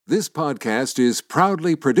This podcast is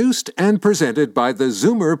proudly produced and presented by the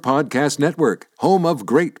Zoomer Podcast Network, home of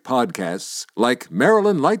great podcasts like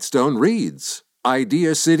Marilyn Lightstone Reads,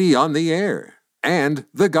 Idea City on the Air, and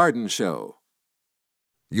The Garden Show.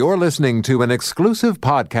 You're listening to an exclusive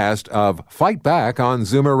podcast of Fight Back on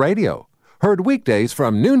Zoomer Radio, heard weekdays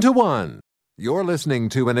from noon to 1. You're listening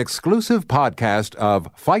to an exclusive podcast of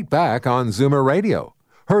Fight Back on Zoomer Radio,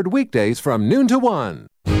 heard weekdays from noon to 1.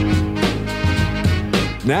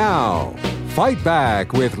 Now, Fight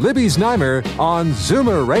Back with Libby Znaimer on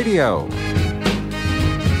Zoomer Radio.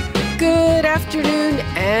 Good afternoon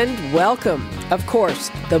and welcome. Of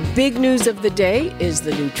course, the big news of the day is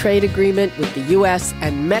the new trade agreement with the U.S.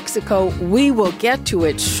 and Mexico. We will get to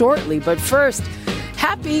it shortly, but first,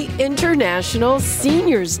 happy International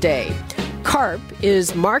Seniors Day. CARP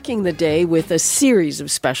is marking the day with a series of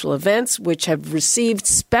special events which have received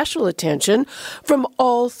special attention from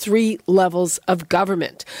all three levels of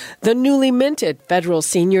government. The newly minted federal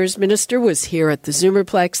seniors minister was here at the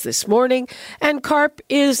Zoomerplex this morning, and CARP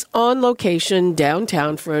is on location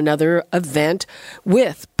downtown for another event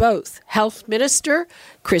with both Health Minister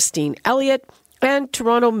Christine Elliott and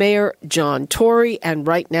Toronto Mayor John Tory. And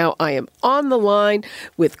right now I am on the line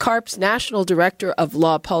with CARP's National Director of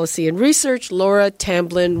Law Policy and Research, Laura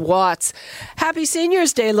Tamblyn-Watts. Happy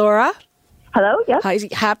Seniors Day, Laura. Hello, yes. Hi,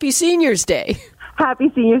 happy Seniors Day.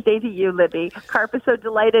 Happy Seniors Day to you, Libby. CARP is so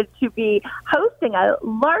delighted to be hosting a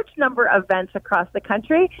large number of events across the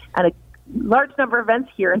country and a large number of events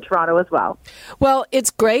here in Toronto as well. Well,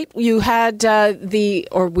 it's great. You had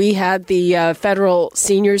we had the federal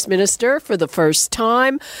seniors minister for the first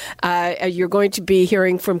time. You're going to be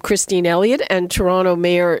hearing from Christine Elliott and Toronto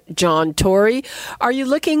Mayor John Tory. Are you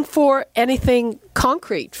looking for anything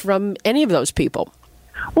concrete from any of those people?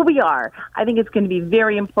 Well, we are. I think it's going to be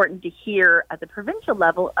very important to hear at the provincial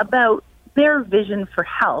level about their vision for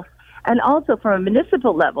health, and also from a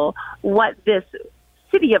municipal level what this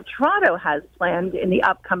City of Toronto has planned in the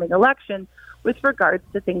upcoming election with regards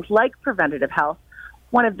to things like preventative health.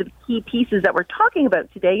 One of the key pieces that we're talking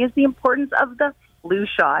about today is the importance of the flu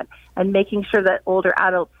shot and making sure that older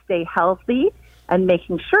adults stay healthy and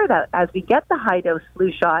making sure that as we get the high-dose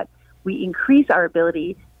flu shot, we increase our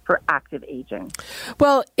ability for active aging.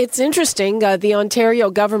 Well, it's interesting. The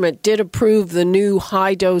Ontario government did approve the new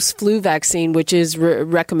high-dose flu vaccine, which is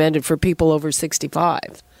recommended for people over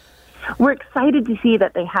 65. We're excited to see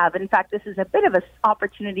that they have. In fact, this is a bit of an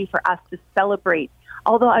opportunity for us to celebrate.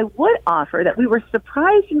 Although I would offer that we were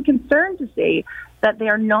surprised and concerned to see that they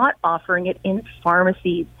are not offering it in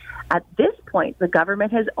pharmacies. At this point, the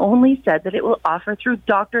government has only said that it will offer through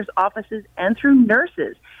doctors' offices and through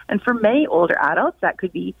nurses. And for many older adults, that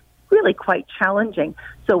could be really quite challenging.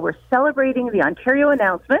 So we're celebrating the Ontario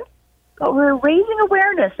announcement, but we're raising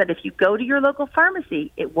awareness that if you go to your local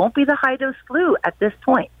pharmacy, it won't be the high-dose flu at this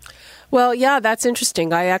point. Well, yeah, that's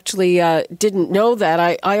interesting. I actually didn't know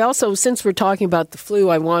that. I also, since we're talking about the flu,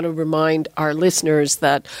 I want to remind our listeners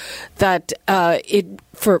that it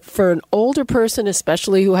for an older person,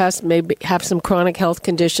 especially who has maybe have some chronic health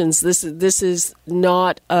conditions, this is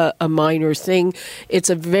not a minor thing. It's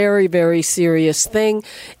a very, very serious thing.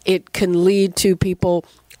 It can lead to people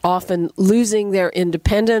often losing their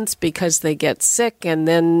independence because they get sick, and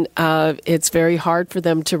then it's very hard for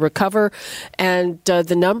them to recover. And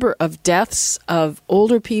the number of deaths of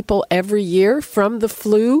older people every year from the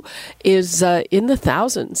flu is in the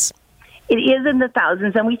thousands. It is in the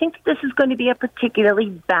thousands, and we think that this is going to be a particularly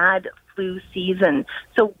bad flu season.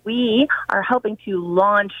 So we are helping to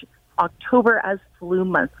launch October as Flu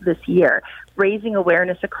Month this year, raising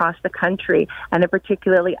awareness across the country, and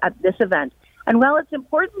particularly at this event. And while it's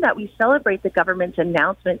important that we celebrate the government's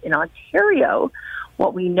announcement in Ontario,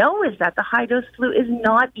 what we know is that the high-dose flu is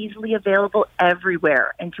not easily available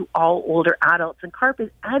everywhere and to all older adults. And CARP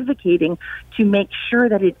is advocating to make sure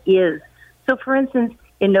that it is. So, for instance,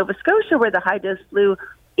 in Nova Scotia, where the high-dose flu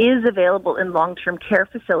is available in long-term care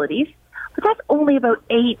facilities, but that's only about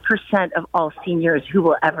 8% of all seniors who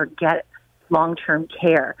will ever get long-term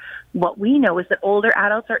care. What we know is that older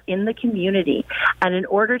adults are in the community, and in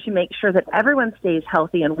order to make sure that everyone stays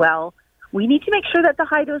healthy and well, we need to make sure that the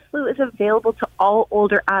high-dose flu is available to all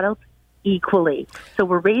older adults equally. So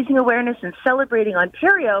we're raising awareness and celebrating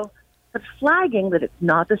Ontario, but flagging that it's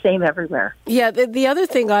not the same everywhere. Yeah, the other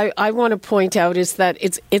thing I want to point out is that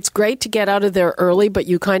it's great to get out of there early, but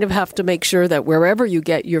you kind of have to make sure that wherever you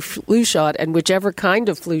get your flu shot, and whichever kind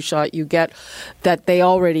of flu shot you get, that they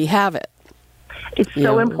already have it. It's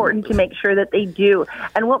so important to make sure that they do.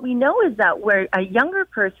 And what we know is that where a younger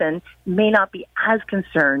person may not be as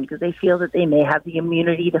concerned because they feel that they may have the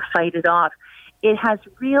immunity to fight it off, it has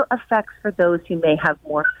real effects for those who may have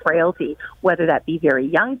more frailty, whether that be very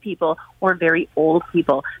young people or very old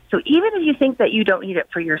people. So even if you think that you don't need it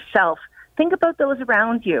for yourself, think about those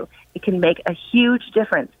around you. It can make a huge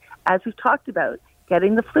difference. As we've talked about,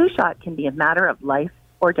 getting the flu shot can be a matter of life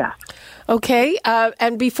or death. Okay.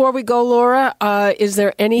 And before we go, Laura, is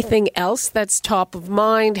there anything else that's top of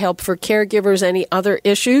mind, help for caregivers, any other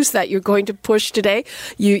issues that you're going to push today?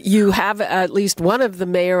 You have at least one of the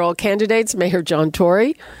mayoral candidates, Mayor John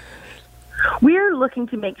Tory. We're looking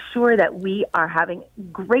to make sure that we are having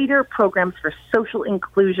greater programs for social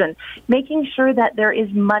inclusion, making sure that there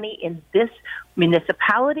is money in this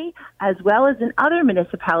municipality as well as in other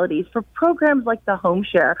municipalities for programs like the home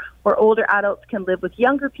share, where older adults can live with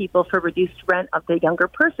younger people for reduced rent of the younger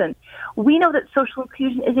person. We know that social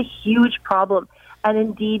inclusion is a huge problem, and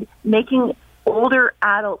indeed making older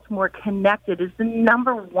adults more connected is the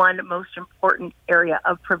number one most important area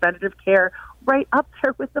of preventative care, right up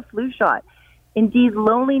there with the flu shot. Indeed,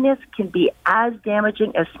 loneliness can be as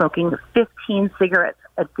damaging as smoking 15 cigarettes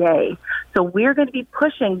a day. So we're going to be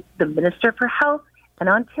pushing the Minister for Health in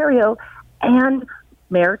Ontario and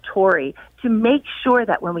Mayor Tory to make sure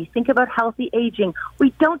that when we think about healthy aging,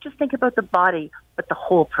 we don't just think about the body, but the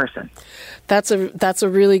whole person. That's a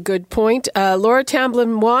really good point. Laura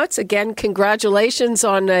Tamblyn-Watts, again, congratulations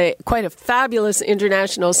on quite a fabulous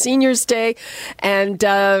International Seniors Day. And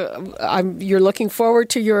you're looking forward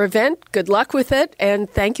to your event. Good luck with it. And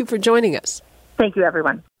thank you for joining us. Thank you,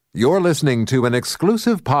 everyone. You're listening to an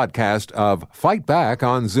exclusive podcast of Fight Back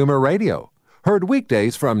on Zoomer Radio. Heard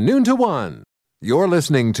weekdays from noon to 1. You're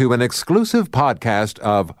listening to an exclusive podcast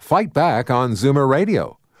of Fight Back on Zoomer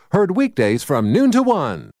Radio. Heard weekdays from noon to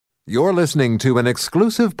 1. You're listening to an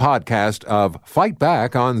exclusive podcast of Fight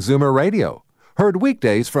Back on Zoomer Radio. Heard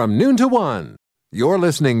weekdays from noon to 1. You're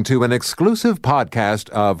listening to an exclusive podcast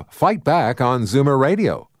of Fight Back on Zoomer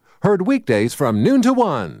Radio. Heard weekdays from noon to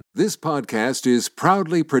 1. This podcast is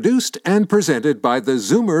proudly produced and presented by the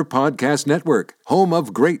Zoomer Podcast Network, home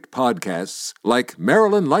of great podcasts like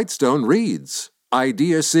Marilyn Lightstone Reads,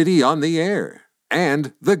 Idea City on the Air,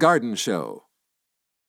 and The Garden Show.